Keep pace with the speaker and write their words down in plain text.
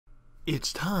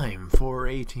It's time for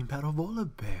a team battle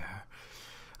Volibear.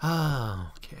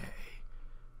 Okay.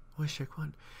 Voice check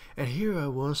 1. And here I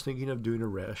was thinking of doing a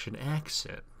Russian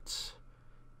accent.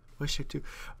 Voice check 2.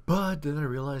 But then I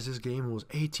realized this game was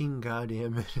 18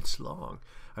 goddamn minutes long.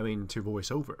 I mean, to voice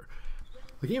over.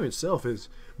 The game itself is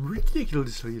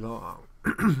ridiculously long.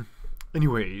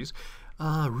 Anyways,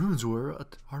 runes were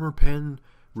armor pen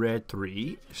red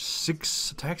 3,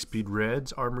 6 attack speed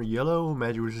reds, armor yellow,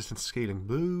 magic resistance scaling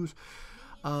blues,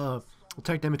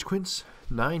 attack damage quints,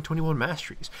 9, 21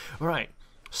 masteries. Alright,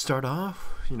 start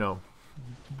off,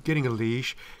 getting a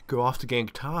leash, go off to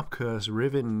gank top because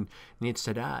Riven needs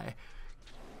to die.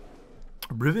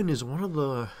 Riven is one of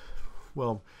the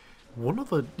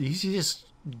easiest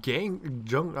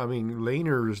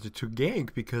laners to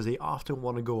gank because they often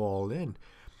want to go all in.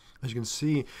 As you can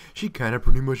see, she kind of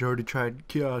pretty much already tried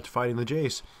fighting the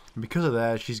Jace. And because of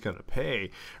that, she's gonna pay.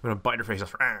 I'm gonna bite her face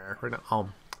off. Right now.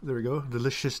 There we go.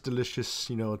 Delicious,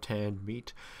 tanned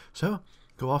meat. So,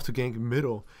 go off to gank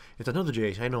middle. It's another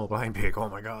Jace. I know, blind pick. Oh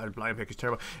my god, blind pick is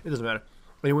terrible. It doesn't matter.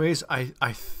 Anyways,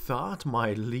 I thought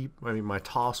my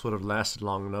toss would have lasted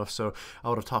long enough, so I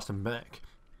would have tossed him back.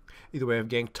 Either way, I've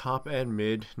ganked top and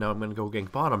mid. Now I'm going to go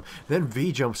gank bottom. Then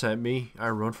V jumps at me. I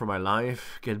run for my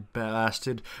life. Get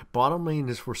blasted. Bottom lane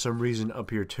is for some reason up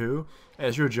here too.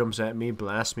 Ezreal jumps at me.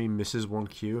 Blasts me. Misses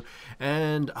 1Q.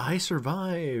 And I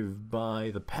survive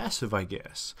by the passive, I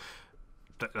guess.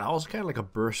 That was kind of like a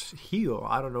burst heal.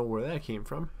 I don't know where that came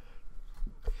from.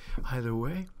 Either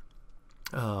way.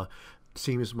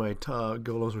 Seems my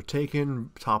golems were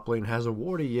taken. Top lane hasn't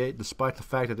warded yet. Despite the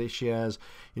fact that she has,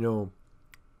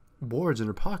 boards in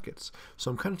her pockets.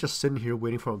 So I'm kind of just sitting here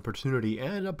waiting for an opportunity,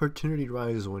 and opportunity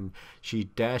rises when she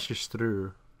dashes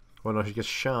through. Oh no, she gets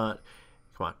shot.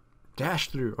 Come on,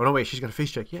 dash through. Oh no, wait, she's gonna face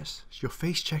check. Yes, she'll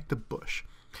face check the bush.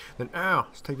 Then ow,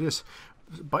 let's take this.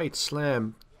 Bite,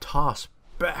 slam, toss,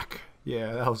 back.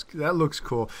 Yeah, that looks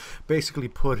cool. Basically,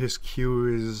 put his Q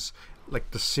is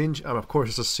like the singe. Of course,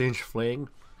 it's a singe fling.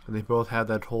 And they both have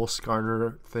that whole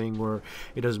Skarner thing where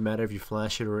it doesn't matter if you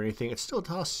flash it or anything, it still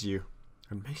tosses you.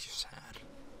 It makes you sad.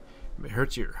 It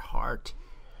hurts your heart.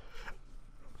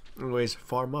 Anyways,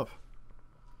 farm up.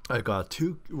 I've got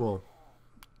two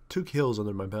kills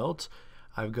under my belt.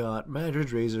 I've got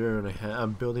Madrid Razor, and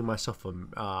I'm building myself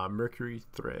a Mercury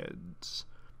Treads.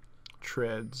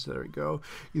 There we go.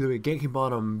 Either way, ganking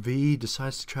bottom. V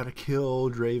decides to try to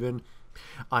kill Draven.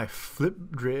 I flip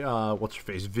what's her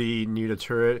face V near the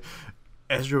turret.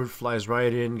 Ezreal flies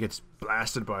right in, gets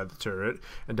blasted by the turret,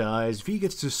 and dies. V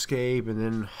gets to escape, and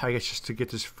then I guess just to get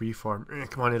this free farm.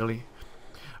 Come on, Italy.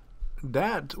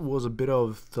 That was a bit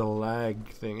of the lag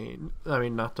thing. I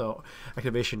mean, not the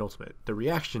activation ultimate, the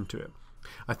reaction to it.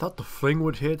 I thought the fling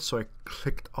would hit, so I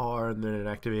clicked R and then it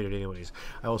activated anyways.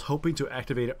 I was hoping to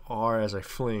activate R as I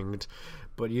flinged,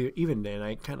 but even then,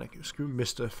 I kind of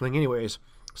missed the fling anyways.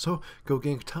 So, go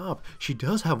gank top. She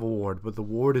does have a ward, but the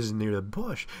ward is near the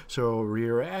bush, so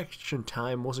reaction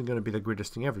time wasn't going to be the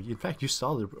greatest thing ever. In fact, you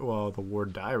saw the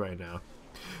ward die right now.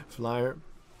 Flyer,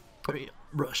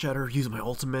 rush at her, use my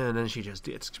ultimate, and then she just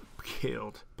gets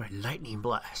killed by lightning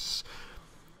blasts.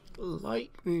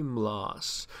 Lightning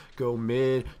blasts. Go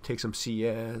mid, take some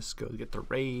CS, go get the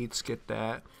raids, get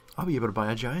that. I'll be able to buy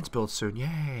a Giants build soon,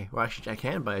 yay! Well, actually, I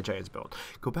can buy a Giants build.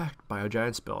 Go back, buy a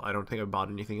Giants build. I don't think I bought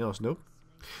anything else, nope.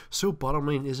 So bottom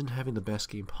lane isn't having the best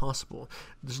game possible.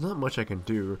 There's not much I can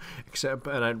do,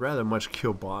 and I'd rather much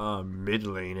kill mid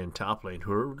lane and top lane,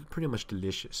 who are pretty much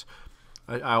delicious.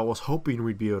 I was hoping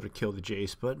we'd be able to kill the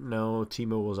Jace, but no,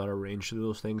 Teemo was out of range to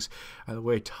those things. Either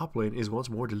way, top lane is once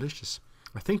more delicious.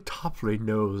 I think top lane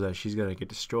knows that she's gonna get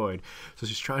destroyed, so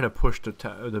she's trying to push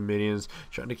the minions,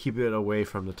 trying to keep it away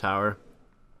from the tower.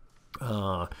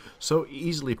 So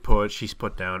easily put, she's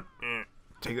put down.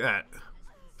 Take that.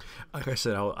 Like I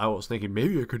said, I was thinking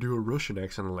maybe I could do a Russian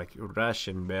accent, like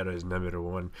Russian meta is number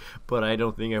 1, but I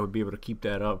don't think I would be able to keep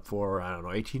that up for, I don't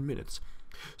know, 18 minutes.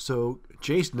 So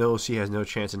Jace knows he has no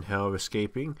chance in hell of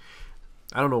escaping.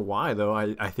 I don't know why though.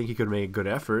 I think he could make a good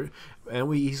effort, and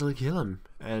we easily kill him.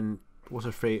 And what's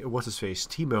his face?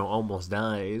 Teemo almost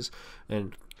dies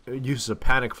and uses a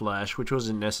panic flash, which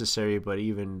wasn't necessary, but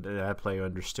even that player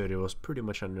understood it was pretty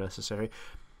much unnecessary.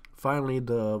 Finally,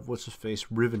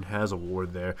 Riven has a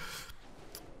ward there.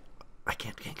 I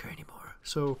can't gank her anymore.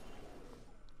 So,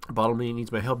 bottom lane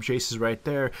needs my help. Jace is right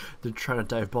there. They're trying to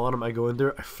dive bottom. I go in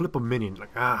there. I flip a minion.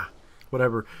 Like,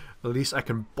 whatever. At least I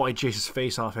can bite Jace's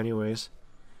face off anyways.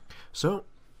 So,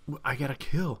 I get a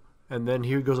kill. And then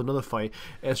here goes another fight.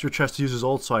 Ezreal tries to use his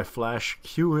ult, so I flash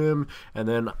Q him, and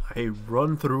then I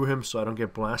run through him so I don't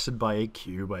get blasted by a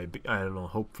Q, by, I don't know,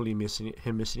 hopefully missing it,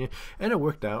 and it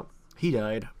worked out. He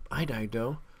died. I died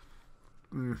though.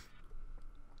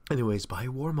 Anyways, by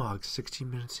Warmog, 16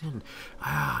 minutes in.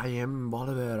 I am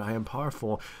Volibear, I am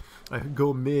powerful. I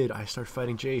go mid, I start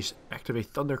fighting Jace,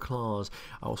 activate Thunderclaws.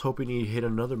 I was hoping he'd hit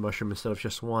another mushroom instead of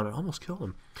just one. I almost kill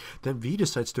him. Then V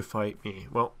decides to fight me.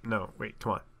 Well, no, wait,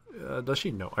 come on. Does she?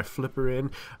 No. I flip her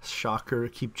in, shock her,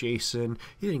 keep Jason.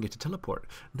 He didn't get to teleport.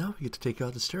 Now we get to take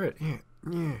out the turret.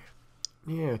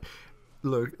 Yeah.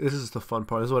 Look, this is the fun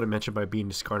part. This is what I mentioned by being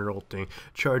this Skarner ult thing.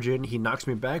 Charge in, he knocks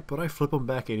me back, but I flip him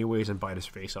back anyways and bite his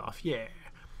face off. Yeah.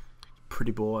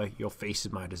 Pretty boy, your face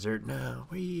is my dessert now.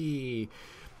 Whee.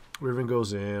 Riven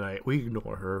goes in, we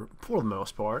ignore her for the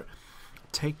most part.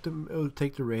 Take the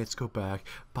raids, go back,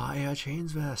 buy a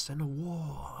chains vest and a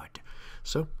ward.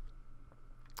 So,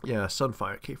 yeah,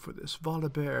 Sunfire Cape for this.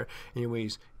 Volibear.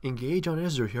 Anyways, engage on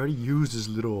Ezreal. He already used his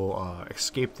little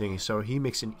escape thing, so he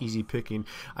makes an easy picking.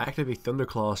 I activate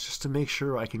Thunderclaws just to make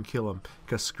sure I can kill him,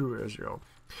 because screw Ezreal.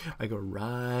 I go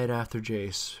right after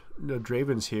Jace. No,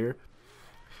 Draven's here.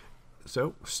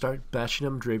 So, start bashing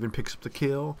him. Draven picks up the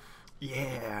kill.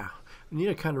 Yeah. I need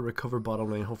to kind of recover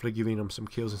bottom lane, hopefully giving him some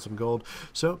kills and some gold.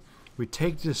 So, we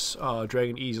take this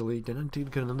dragon easily. Then I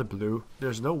did get another blue.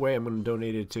 There's no way I'm going to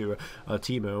donate it to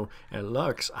Teemo. And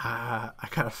Lux, I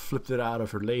kind of flipped it out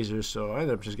of her lasers, so I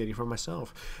ended up just getting it for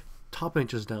myself. Top lane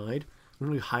just died. I'm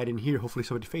going to hide in here. Hopefully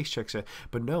somebody face checks it.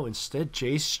 But no, instead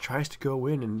Jace tries to go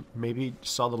in and maybe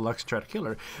saw the Lux and try to kill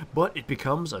her. But it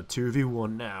becomes a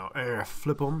 2v1 now.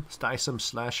 Flip him, dice him,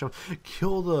 slash him.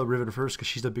 Kill the Riven first because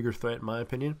she's the bigger threat in my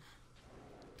opinion.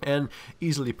 And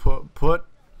easily put.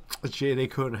 They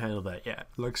couldn't handle that. Yeah,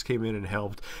 Lux came in and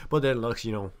helped, but then Lux,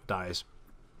 dies.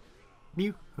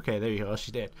 Okay, there you go.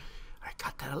 She's dead. I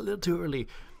got that a little too early.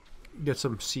 Get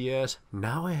some CS.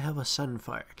 Now I have a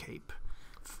Sunfire Cape.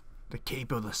 The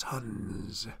Cape of the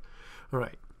Suns.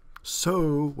 Alright.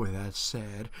 So, with that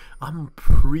said, I'm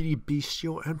pretty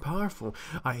bestial and powerful.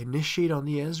 I initiate on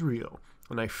the Ezreal,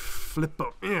 and I flip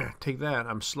him. Take that.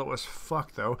 I'm slow as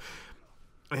fuck, though.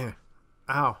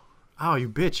 Ow. Ow, you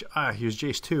bitch. Here's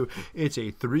Jace too. It's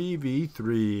a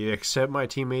 3v3, except my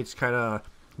teammates kind of,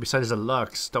 besides the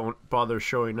Lux, don't bother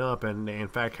showing up, and they in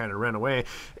fact kind of ran away.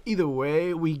 Either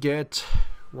way, we get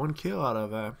one kill out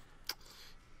of that.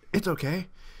 It's okay.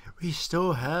 We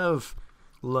still have,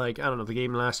 like, I don't know, the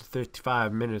game lasted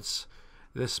 35 minutes.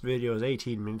 This video is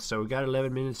 18 minutes, so we got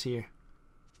 11 minutes here.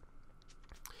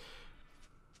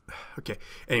 Okay,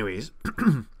 anyways,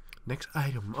 next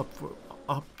item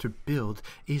up to build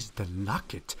is the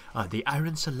locket, the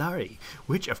Iron Solari,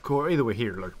 which of course, either way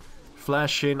here, look,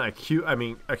 flash in, I Q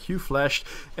flashed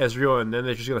Ezreal, and then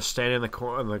they're just gonna stand in the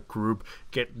corner in the group,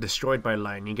 get destroyed by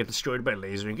lightning, get destroyed by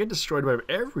laser, and get destroyed by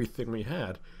everything we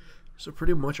had. So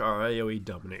pretty much our AoE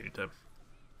dominated them.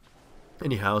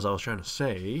 Anyhow, as I was trying to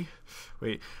say,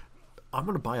 wait, I'm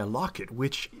going to buy a locket,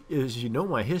 which is,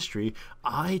 my history,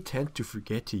 I tend to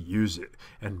forget to use it.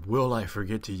 And will I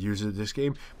forget to use it this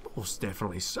game? Most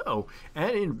definitely so.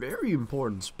 And in very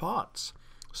important spots.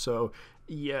 So,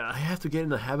 yeah, I have to get in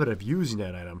the habit of using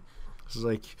that item. It's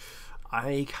like,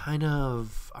 I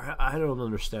don't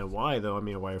understand why, though. I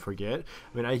mean, why I forget.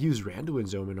 I mean, I use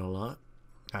Randuin's Omen a lot.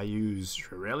 I use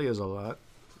Aurelia's a lot.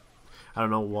 I don't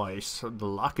know why. So the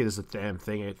locket is the damn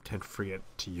thing I tend to forget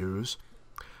to use.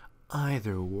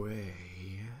 Either way,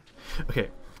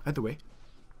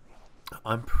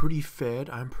 I'm pretty fed,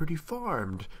 I'm pretty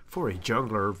farmed for a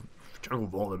jungle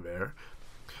Volibear.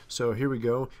 So here we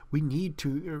go. We need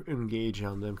to engage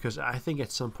on them because I think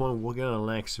at some point we're gonna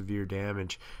lack severe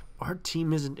damage. Our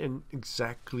team isn't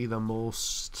exactly the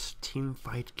most team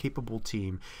fight capable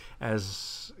team,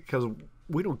 because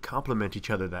we don't complement each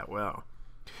other that well.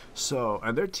 So,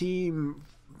 and their team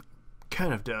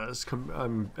kind of does,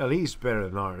 at least better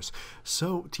than ours.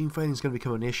 So team fighting is going to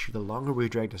become an issue the longer we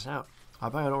drag this out. I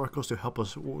buy an oracles to help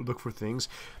us look for things.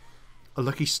 A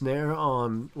lucky snare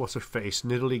on what's her face.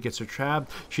 Nidalee gets her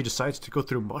trapped. She decides to go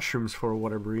through mushrooms for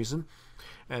whatever reason,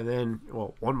 and then,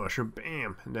 well, one mushroom,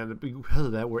 bam, and then because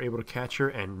of that we're able to catch her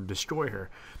and destroy her.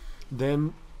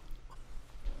 Then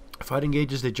fight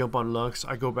engages, they jump on Lux.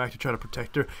 I go back to try to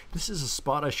protect her. This is a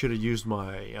spot I should have used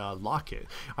my locket.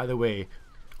 Either way.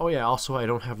 Oh yeah, also I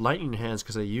don't have lightning hands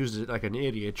because I used it like an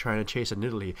idiot trying to chase a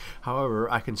Nidalee. However,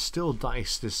 I can still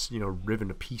dice this, Riven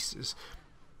to pieces.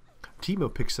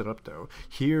 Teemo picks it up though.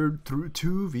 Here through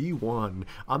 2v1.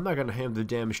 I'm not going to have the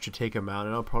damage to take him out,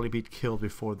 and I'll probably be killed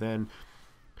before then.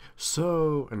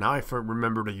 So, and now I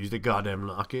remember to use the goddamn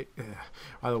locket.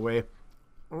 Either way,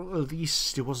 well, at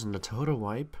least it wasn't a total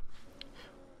wipe.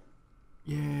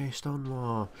 Yay,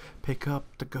 Stonewall. Pick up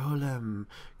the golem.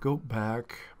 Go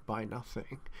back. Buy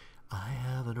nothing. I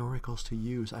have an oracles to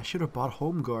use. I should have bought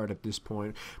home guard at this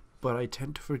point, but I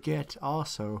tend to forget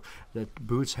also that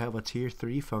boots have a tier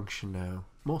 3 function now,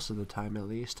 most of the time at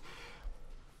least.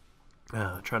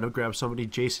 Trying to grab somebody,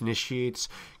 Jace initiates,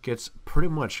 gets pretty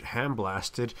much hand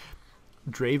blasted.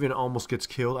 Draven almost gets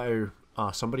killed.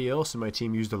 Somebody else in my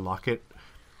team used a locket.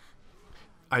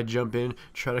 I jump in,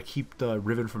 try to keep the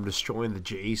Riven from destroying the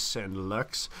Jace and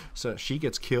Lux. So she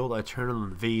gets killed. I turn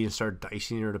on the V and start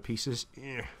dicing her to pieces.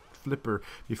 Flip her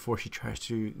before she tries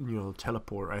to,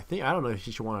 teleport. I don't know if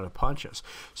she wanted to punch us.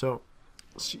 So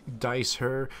dice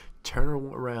her, turn her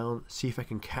around, see if I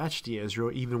can catch the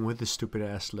Ezreal even with the stupid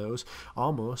ass lows.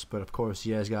 Almost, but of course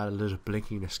he has got a little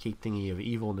blinking escape thingy of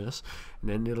evilness. And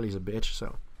then Nidalee's a bitch,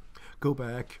 so go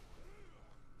back.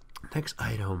 Next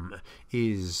item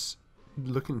is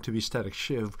looking to be Static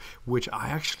Shiv, which I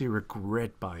actually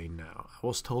regret buying now. I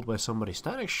was told by somebody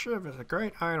Static Shiv is a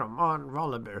great item on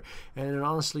Volibear, and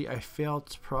honestly I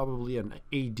felt probably an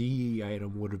AD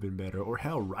item would have been better, or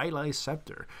hell, Rylai's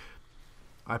Scepter.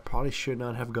 I probably should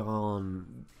not have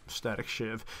gone Static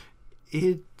Shiv.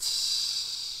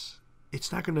 It's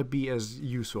not going to be as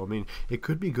useful. I mean, it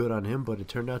could be good on him, but it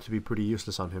turned out to be pretty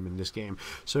useless on him in this game.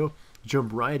 So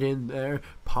jump right in there,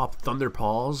 pop Thunder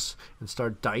Paws, and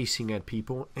start dicing at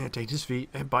people, and take his feet,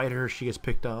 and bite her. She gets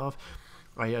picked off.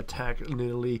 I attack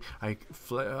Nidalee. I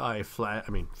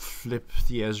flip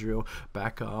the Ezreal,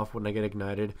 back off when I get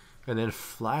ignited, and then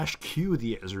flash Q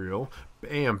the Ezreal,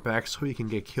 bam, back so he can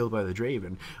get killed by the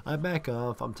Draven. I back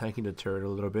off, I'm tanking the turret a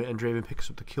little bit, and Draven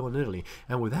picks up the kill on Nidalee.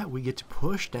 And with that, we get to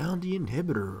push down the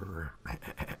inhibitor.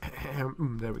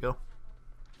 There we go.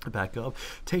 Back up,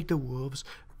 take the wolves,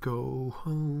 go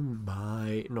home,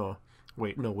 bye.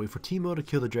 Wait for Teemo to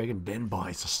kill the dragon, then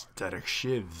buys a Static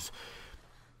Shiv.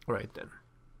 Alright then.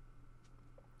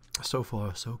 So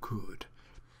far, so good.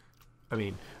 I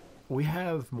mean, we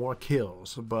have more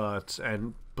kills, but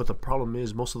the problem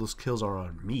is most of those kills are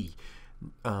on me.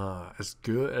 As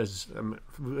good as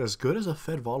a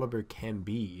fed Volibear can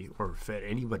be, or fed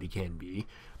anybody can be,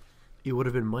 it would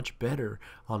have been much better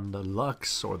on the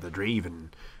Lux or the Draven.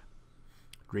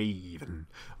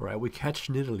 Alright, we catch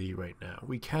Nidalee right now.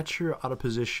 We catch her out of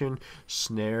position,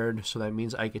 snared, so that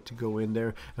means I get to go in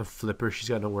there and flip her. She's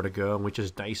got nowhere to go, and we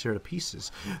just dice her to pieces.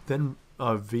 Then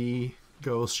V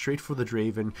goes straight for the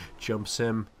Draven, jumps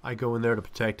him. I go in there to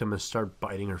protect him and start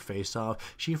biting her face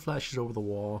off. She flashes over the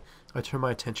wall. I turn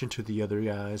my attention to the other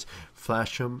guys,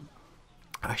 flash him.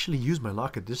 I actually use my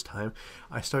locket this time.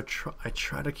 I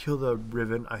try to kill the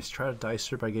Riven. I try to dice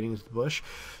her by getting into the bush.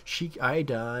 I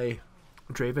die.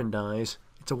 Draven dies.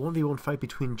 It's a 1v1 fight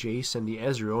between Jace and the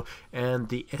Ezreal, and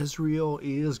the Ezreal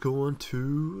is going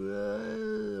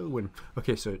to win.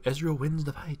 Okay, so Ezreal wins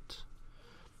the fight.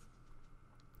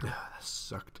 That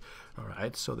sucked.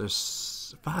 Alright, so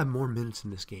there's 5 more minutes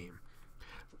in this game.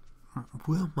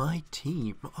 Will my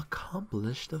team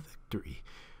accomplish the victory?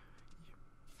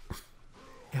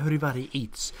 Everybody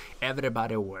eats,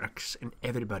 everybody works, and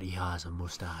everybody has a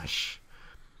mustache.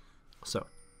 So,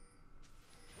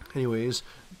 anyways,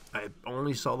 I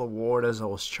only saw the ward as I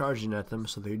was charging at them,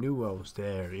 so they knew I was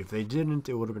there. If they didn't,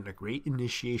 it would have been a great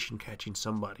initiation catching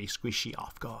somebody squishy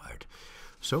off guard.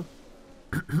 So,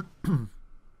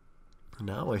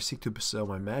 now I seek to sell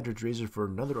my Madrid Razor for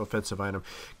another offensive item,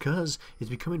 because it's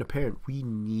becoming apparent we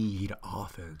need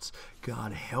offense.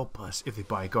 God help us if they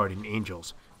buy Guardian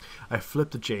Angels. I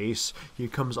flip the Jace. Here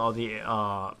comes all the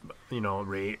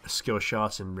skill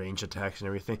shots and range attacks and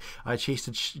everything. I chase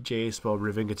the Jace while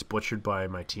Riven gets butchered by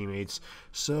my teammates.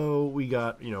 So we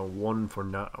got one for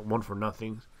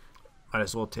nothing. Might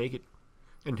as well take it.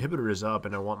 Inhibitor is up,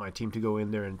 and I want my team to go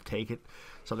in there and take it.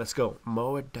 So let's go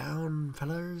mow it down,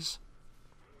 fellas.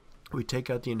 We take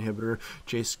out the inhibitor.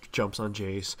 Jace jumps on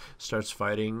Jace, starts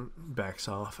fighting, backs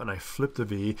off, and I flip the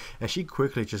V, and she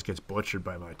quickly just gets butchered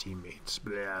by my teammates.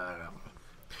 Blah.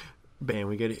 Bam,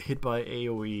 we get hit by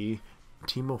AoE.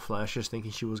 Teemo flashes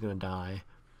thinking she was going to die.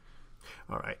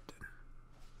 Alright.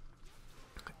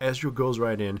 Ezreal goes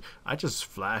right in. I just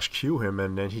flash Q him,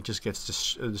 and then he just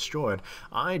gets destroyed.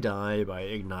 I die by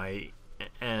Ignite.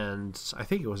 And I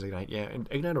think it was Ignite, yeah, and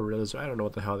Ignite or Realizer, I don't know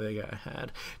what the hell they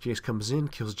had. Jace comes in,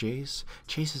 kills Jace,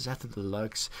 chases after the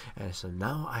Lux, and so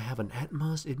now I have an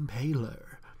Atmos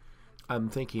Impaler. I'm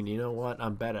thinking, you know what,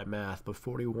 I'm bad at math, but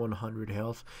 4100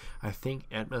 health, I think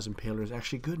Atmos Impaler is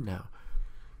actually good now.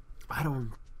 I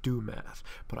don't do math,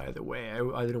 but either way,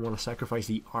 I didn't want to sacrifice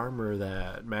the armor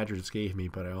that Madrids gave me,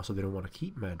 but I also didn't want to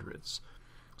keep Madrids.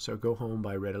 So go home,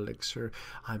 buy red elixir.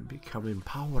 I'm becoming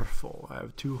powerful. I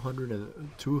have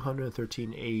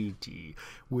 213 AD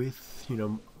with, you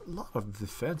know, a lot of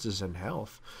defenses and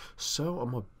health. So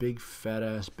I'm a big fat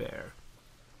ass bear.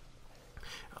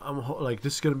 I'm like,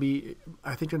 this is gonna be.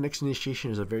 I think the next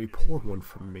initiation is a very poor one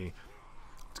for me.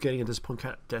 It's getting at this point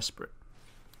kind of desperate.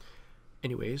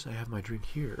 Anyways, I have my drink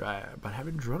here, but I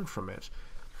haven't drunk from it.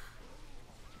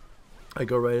 I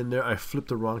go right in there. I flip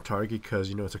the wrong target because,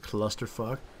 you know, it's a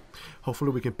clusterfuck.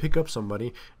 Hopefully we can pick up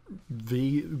somebody.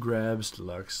 V grabs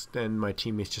Lux, then my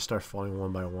teammates just start falling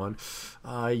one by one.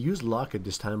 I use Lock at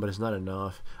this time, but it's not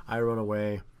enough. I run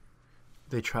away.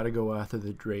 They try to go after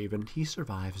the Draven. He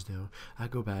survives though. I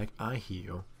go back. I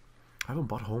heal. I haven't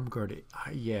bought Home Guard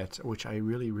yet, which I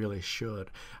really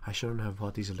should. I shouldn't have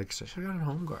bought these elixirs. I should have gotten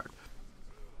Home Guard.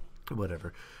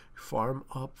 Whatever. Farm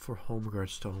up for Home Guard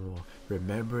Stonewall.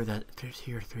 Remember that there's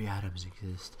here 3 items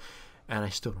exist. And I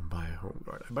still don't buy a Home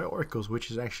Guard. I buy Oracles,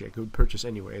 which is actually a good purchase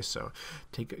anyway, so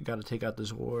gotta take out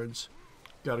those wards.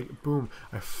 Boom.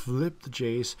 I flip the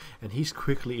Jace, and he's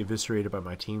quickly eviscerated by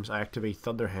my teams. I activate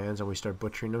Thunder Hands, and we start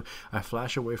butchering him. I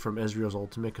flash away from Ezreal's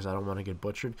ultimate because I don't want to get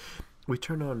butchered. We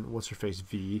turn on what's-her-face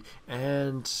V,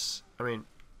 and I mean,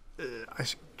 I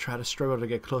try to struggle to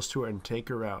get close to her and take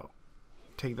her out.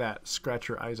 Take that, scratch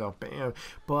her eyes out, bam.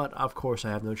 But of course I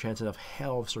have no chance of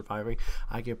hell of surviving.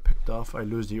 I get picked off, I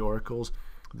lose the oracles,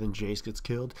 then Jace gets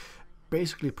killed.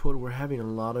 Basically put, we're having a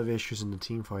lot of issues in the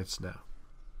team fights now.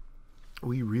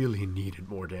 We really needed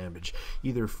more damage.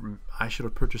 Either I should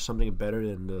have purchased something better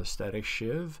than the static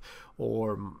shiv,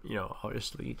 or, you know,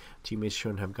 obviously teammates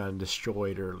shouldn't have gotten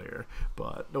destroyed earlier,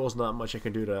 but there was not much I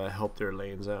could do to help their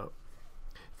lanes out.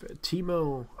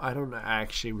 Teemo, I don't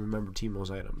actually remember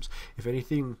Teemo's items. If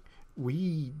anything,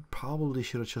 we probably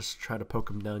should have just tried to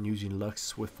poke him down using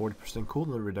Lux with 40%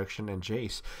 cooldown reduction and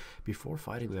Jace before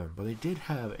fighting them. But they did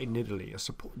have a Nidalee, a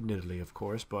support Nidalee, of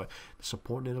course, but the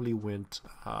support Nidalee went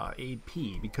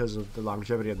AP because of the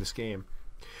longevity of this game.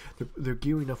 They're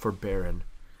gearing up for Baron,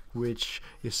 which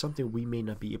is something we may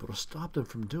not be able to stop them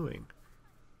from doing.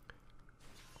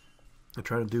 I'm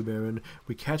trying to do Baron.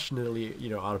 We catch Nidalee, you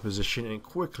know, out of position and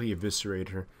quickly eviscerate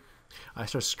her. I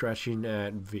start scratching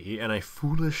at V, and I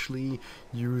foolishly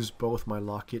use both my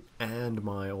Locket and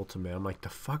my ultimate. I'm like, the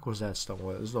fuck was that stuff?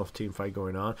 Well, there's no team fight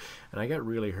going on, and I got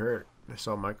really hurt.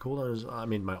 So my cooldown is, I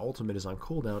mean, my ultimate is on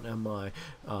cooldown, and my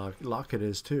Locket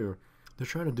is too. They're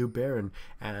trying to do Baron,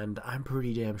 and I'm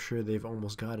pretty damn sure they've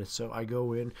almost got it. So I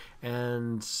go in,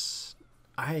 and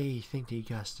I think they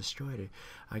got destroyed.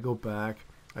 I go back.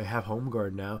 I have Home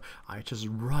Guard now. I just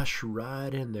rush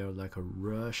right in there like a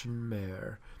Russian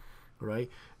mare, right?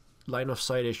 Line of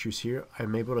sight issues here.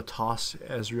 I'm able to toss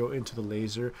Ezreal into the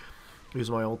laser,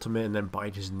 use my ultimate, and then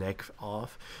bite his neck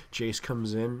off. Jace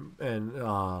comes in, and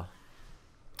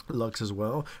Lux as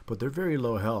well, but they're very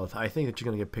low health. I think that you're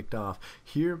going to get picked off.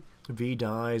 Here, V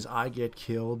dies, I get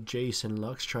killed. Jace and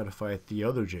Lux try to fight the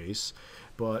other Jace,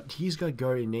 but he's got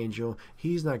Guardian Angel.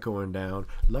 He's not going down.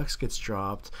 Lux gets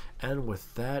dropped, and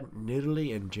with that,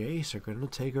 Nidalee and Jace are going to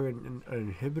take her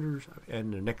inhibitors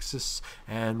and the Nexus,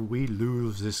 and we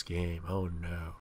lose this game. Oh no.